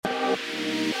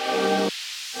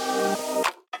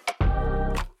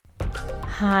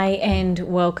Hi, and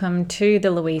welcome to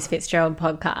the Louise Fitzgerald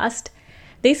podcast.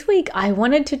 This week, I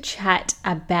wanted to chat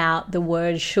about the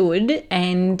word should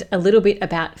and a little bit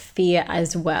about fear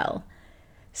as well.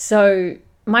 So,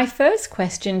 my first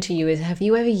question to you is, have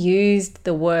you ever used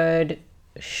the word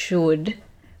should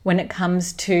when it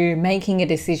comes to making a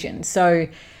decision? So,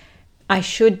 I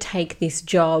should take this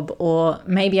job, or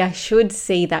maybe I should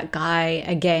see that guy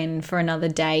again for another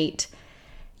date.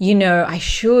 I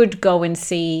should go and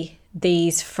see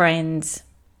these friends.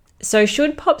 So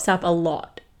should pops up a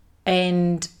lot,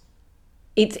 and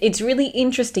it's really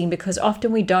interesting because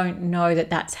often we don't know that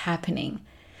that's happening.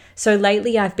 So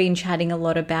lately I've been chatting a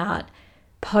lot about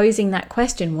posing that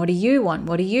question, what do you want?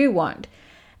 What do you want?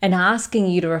 And asking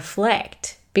you to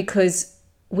reflect, because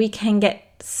we can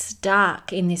get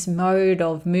stuck in this mode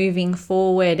of moving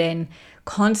forward and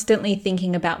constantly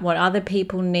thinking about what other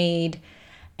people need,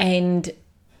 and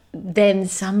then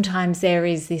sometimes there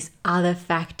is this other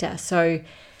factor. So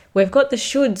we've got the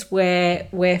shoulds where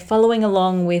we're following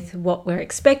along with what we're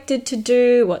expected to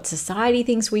do, what society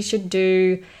thinks we should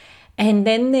do. And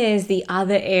then there's the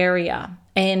other area.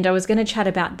 And I was going to chat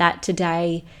about that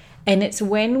today. And it's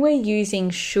when we're using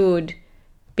should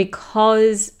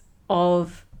because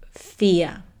of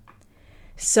fear.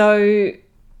 So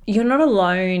you're not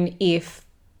alone if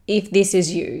this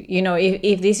is you,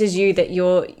 if this is you, that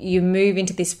you move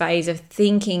into this phase of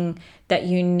thinking that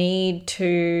you need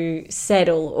to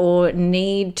settle or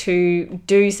need to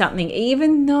do something,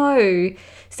 even though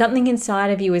something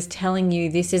inside of you is telling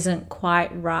you this isn't quite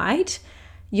right.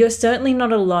 You're certainly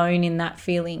not alone in that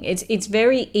feeling. It's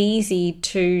very easy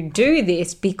to do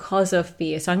this because of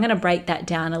fear. So I'm going to break that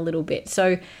down a little bit.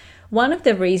 So one of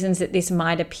the reasons that this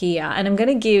might appear, and I'm going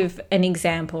to give an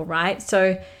example, right?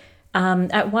 So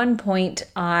at one point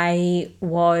I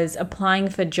was applying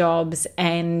for jobs,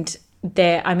 and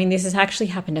this has actually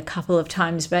happened a couple of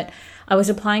times, but I was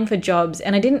applying for jobs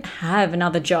and I didn't have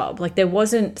another job. Like, there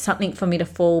wasn't something for me to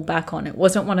fall back on. It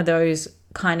wasn't one of those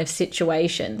kind of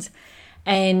situations.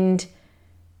 And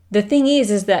the thing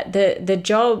is that the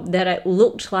job that it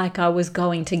looked like I was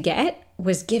going to get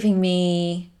was giving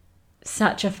me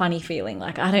such a funny feeling.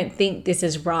 Like, I don't think this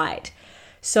is right.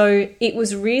 So it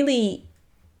was really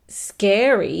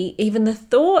scary, even the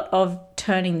thought of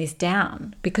turning this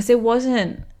down, because there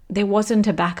wasn't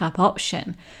a backup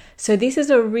option. So this is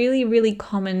a really, really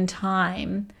common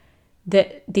time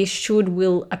that this should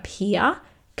will appear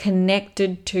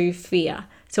connected to fear.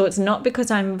 So it's not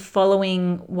because I'm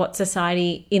following what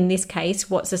society, in this case,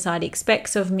 what society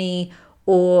expects of me,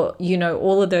 or,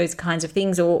 all of those kinds of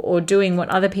things, or doing what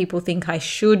other people think I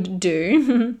should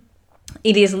do.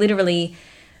 It is literally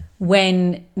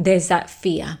when there's that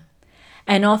fear.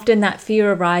 And often that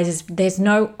fear arises, there's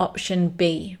no option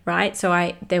B, right?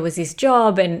 So there was this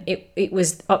job and it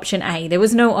was option A. There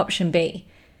was no option B.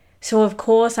 So of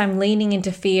course I'm leaning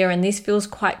into fear, and this feels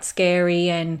quite scary,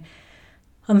 and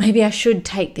maybe I should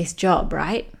take this job,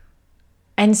 right?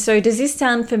 And so does this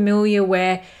sound familiar,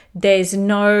 where there's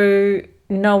no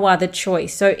other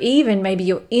choice? So even maybe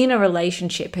you're in a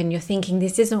relationship and you're thinking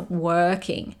this isn't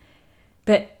working,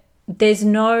 but there's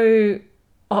no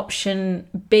option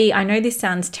B. I know this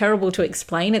sounds terrible to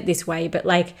explain it this way, but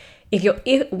like, if you're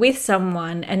with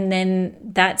someone and then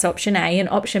that's option A, and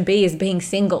option B is being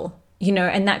single,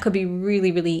 and that could be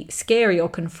really, really scary or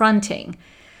confronting.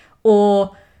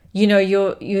 Or,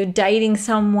 you're dating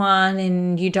someone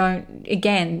and you don't,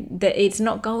 again, that it's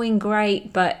not going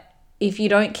great, but if you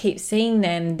don't keep seeing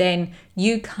them, then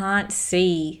you can't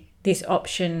see this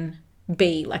option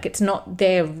B. Like, it's not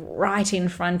there right in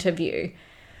front of you.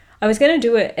 I was going to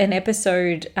do an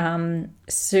episode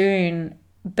soon,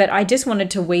 but I just wanted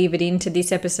to weave it into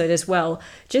this episode as well.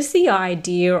 Just the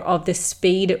idea of the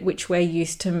speed at which we're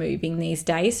used to moving these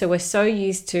days. So we're so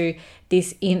used to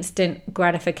this instant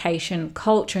gratification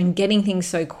culture and getting things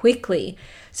so quickly.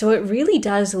 So it really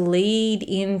does lead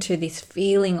into this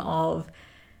feeling of,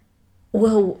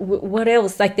 well, what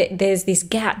else? Like, there's this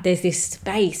gap, there's this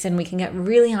space, and we can get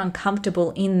really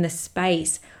uncomfortable in the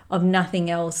space of nothing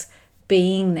else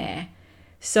being there.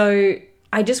 So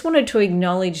I just wanted to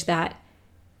acknowledge that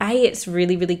it's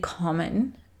really, really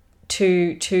common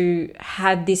to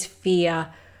have this fear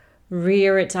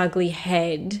rear its ugly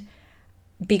head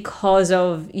because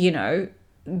of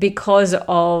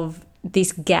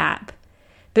this gap,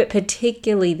 but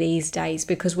particularly these days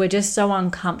because we're just so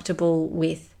uncomfortable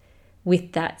with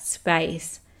that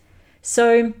space.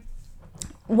 So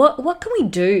what can we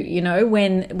do,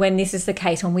 when this is the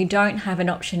case, when we don't have an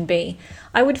option B?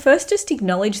 I would first just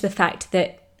acknowledge the fact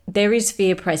that there is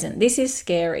fear present. This is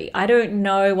scary. I don't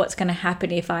know what's going to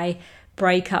happen if I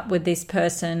break up with this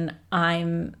person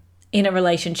I'm in a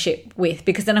relationship with,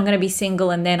 because then I'm going to be single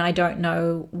and then I don't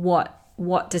know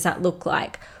what does that look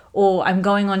like. Or I'm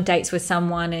going on dates with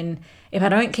someone, and if I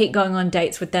don't keep going on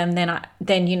dates with them, then I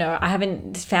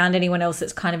haven't found anyone else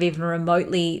that's kind of even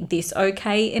remotely this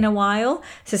okay in a while.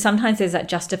 So sometimes there's that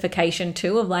justification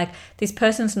too of like, this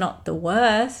person's not the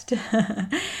worst.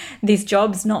 This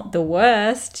job's not the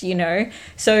worst,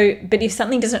 So, but if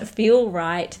something doesn't feel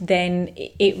right, then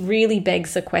it really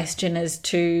begs the question as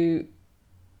to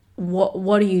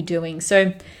what are you doing?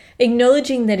 So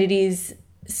acknowledging that it is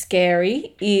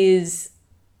scary is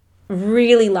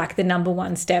really like the number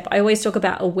one step. I always talk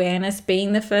about awareness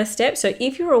being the first step. So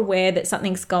if you're aware that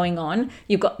something's going on,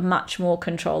 you've got much more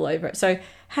control over it. So,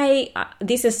 hey,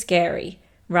 this is scary,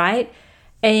 right?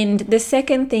 And the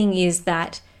second thing is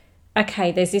that,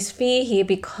 okay, there's this fear here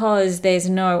because there's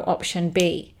no option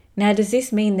B. Now, does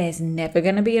this mean there's never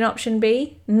going to be an option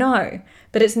B? No,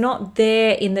 but it's not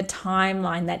there in the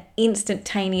timeline, that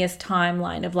instantaneous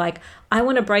timeline of like, I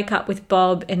want to break up with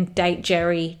Bob and date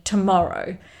Jerry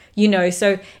tomorrow.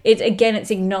 So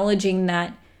it's acknowledging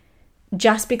that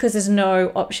just because there's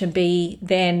no option B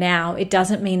there now, it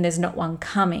doesn't mean there's not one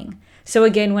coming. So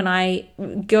again, when I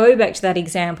go back to that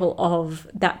example of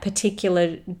that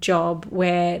particular job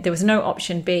where there was no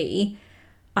option B,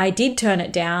 I did turn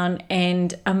it down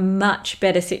and a much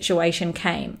better situation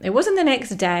came. It wasn't the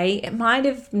next day. It might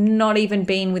have not even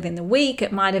been within the week.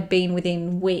 It might have been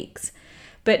within weeks.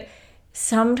 But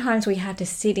sometimes we have to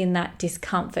sit in that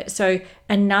discomfort. So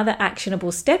another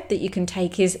actionable step that you can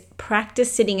take is practice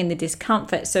sitting in the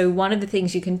discomfort. So one of the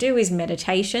things you can do is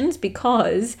meditations,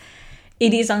 because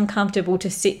it is uncomfortable to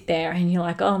sit there and you're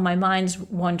like, oh, my mind's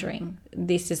wandering.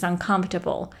 This is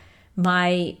uncomfortable.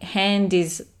 My hand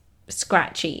is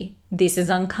scratchy. This is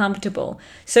uncomfortable.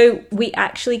 So we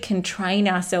actually can train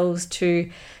ourselves to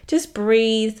just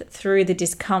breathe through the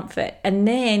discomfort, and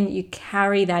then you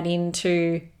carry that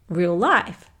into real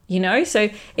life, so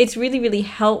it's really, really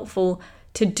helpful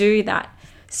to do that.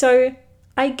 So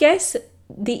I guess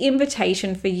the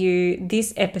invitation for you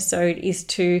this episode is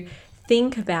to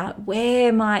think about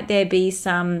where might there be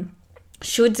some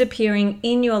shoulds appearing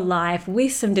in your life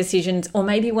with some decisions, or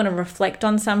maybe you want to reflect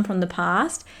on some from the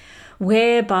past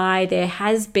whereby there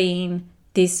has been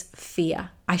this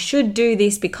fear. I should do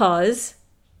this because,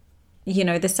 the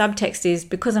subtext is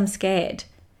because I'm scared.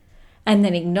 And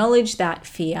then acknowledge that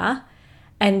fear,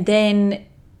 and then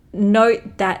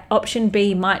note that option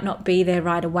B might not be there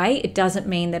right away. It doesn't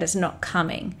mean that it's not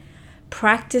coming.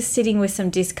 Practice sitting with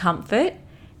some discomfort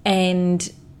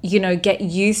and, get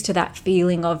used to that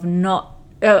feeling of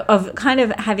of kind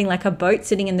of having like a boat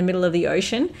sitting in the middle of the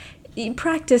ocean. You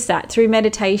practice that through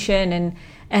meditation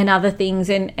and other things,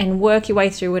 and work your way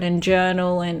through it and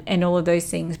journal and all of those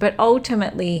things. But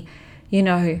ultimately,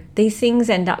 these things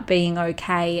end up being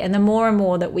okay. And the more and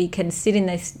more that we can sit in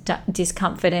this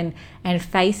discomfort and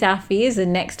face our fears, the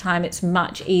next time it's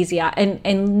much easier.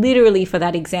 And literally for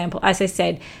that example, as I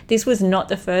said, this was not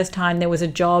the first time there was a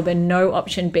job and no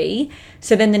option B.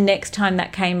 So then the next time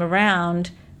that came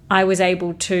around, I was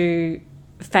able to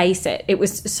face it. It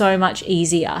was so much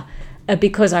easier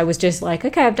because I was just like,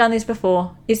 okay, I've done this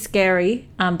before. It's scary,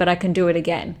 but I can do it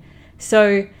again.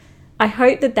 So I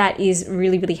hope that is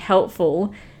really, really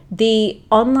helpful. The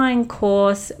online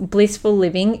course, Blissful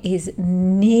Living, is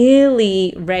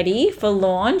nearly ready for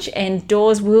launch and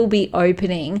doors will be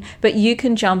opening, but you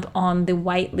can jump on the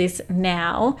wait list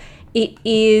now. It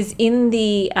is in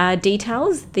the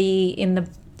details, in the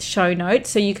show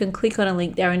notes, so you can click on a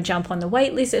link there and jump on the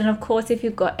wait list. And of course, if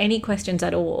you've got any questions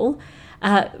at all,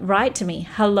 write to me,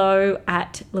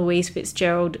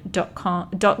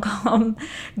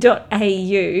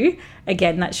 hello@louisefitzgerald.com.au.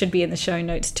 Again, that should be in the show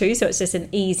notes too, so it's just an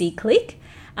easy click.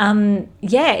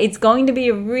 It's going to be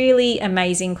a really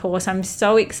amazing course. I'm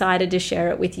so excited to share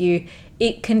it with you.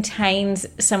 It contains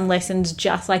some lessons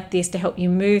just like this to help you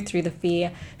move through the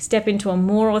fear, step into a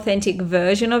more authentic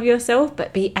version of yourself,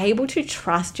 but be able to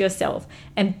trust yourself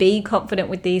and be confident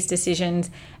with these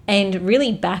decisions and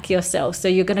really back yourself. So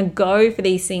you're going to go for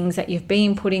these things that you've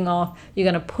been putting off. You're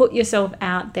going to put yourself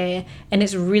out there, and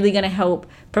it's really going to help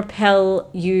propel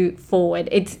you forward.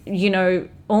 It's,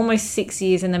 almost 6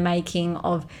 years in the making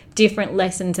of different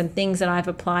lessons and things that I've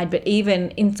applied, but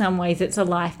even in some ways it's a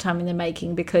lifetime in the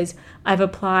making because I've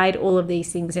applied all of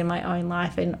these things in my own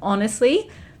life. And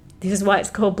honestly, this is why it's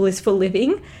called Blissful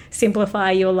Living.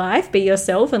 Simplify your life, be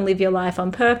yourself, and live your life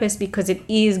on purpose, because it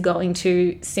is going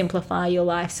to simplify your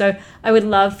life. So I would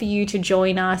love for you to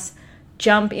join us,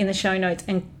 jump in the show notes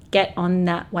and get on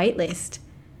that wait list.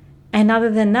 And other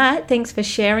than that, thanks for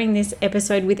sharing this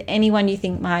episode with anyone you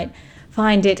think might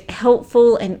find it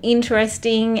helpful and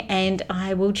interesting, and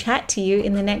I will chat to you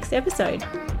in the next episode.